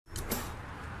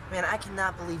Man, I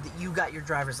cannot believe that you got your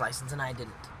driver's license and I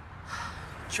didn't.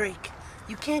 Drake,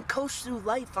 you can't coast through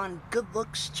life on good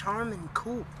looks, charm, and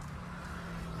cool.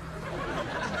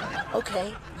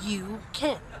 Okay, you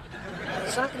can.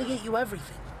 It's not gonna get you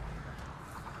everything.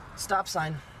 Stop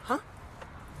sign. Huh?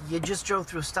 You just drove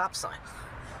through a stop sign.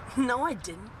 No, I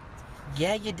didn't.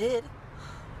 Yeah, you did.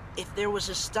 If there was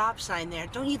a stop sign there,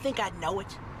 don't you think I'd know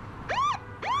it?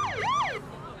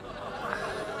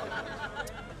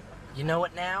 You know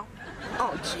it now?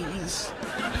 Oh, jeez.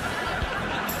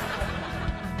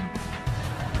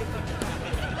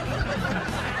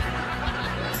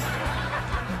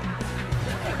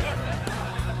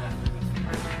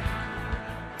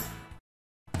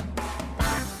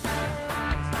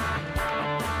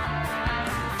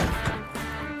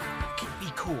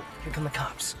 Be cool. Here come the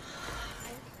cops.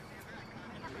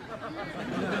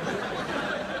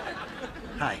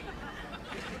 Hi.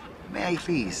 May I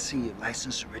please see your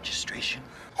license and registration?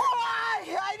 Why?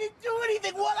 I didn't do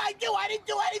anything. What'd I do? I didn't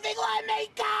do anything. Let me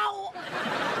go.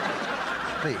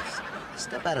 Please,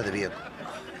 step out of the vehicle.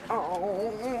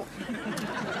 Oh.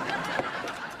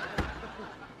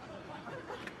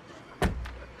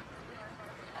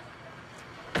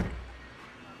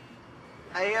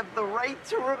 I have the right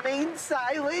to remain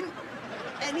silent.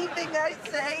 Anything I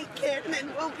say can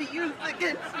and will be used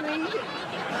against me.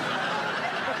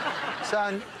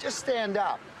 Son, just stand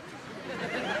up.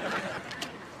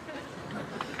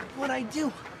 What'd I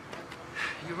do?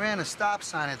 You ran a stop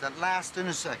sign at that last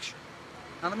intersection.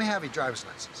 Now let me have your driver's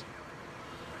license.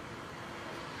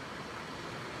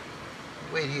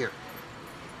 Wait here.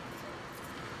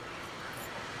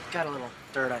 Got a little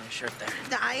dirt on your shirt there.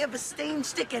 I have a stained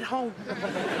stick at home.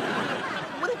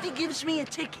 What if he gives me a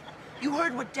ticket? You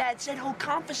heard what Dad said. He'll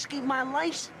confiscate my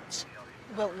license.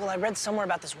 Well, I read somewhere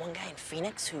about this one guy in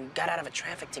Phoenix who got out of a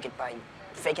traffic ticket by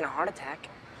faking a heart attack.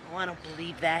 Oh, I don't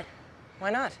believe that.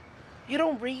 Why not? You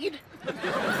don't read?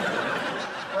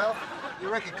 Well,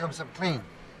 your record comes up clean.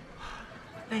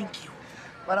 Thank you.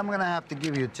 But I'm gonna have to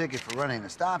give you a ticket for running a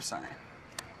stop sign.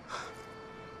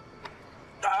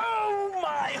 Oh,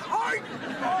 my heart!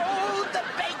 Oh, the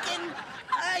bacon!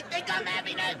 I think I'm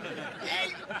having an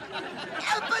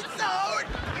episode!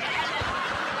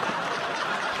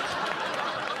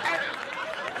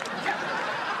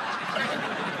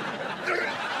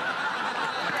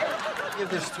 Give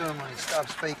this to him when he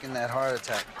stops faking that heart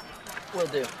attack. Will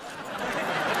do.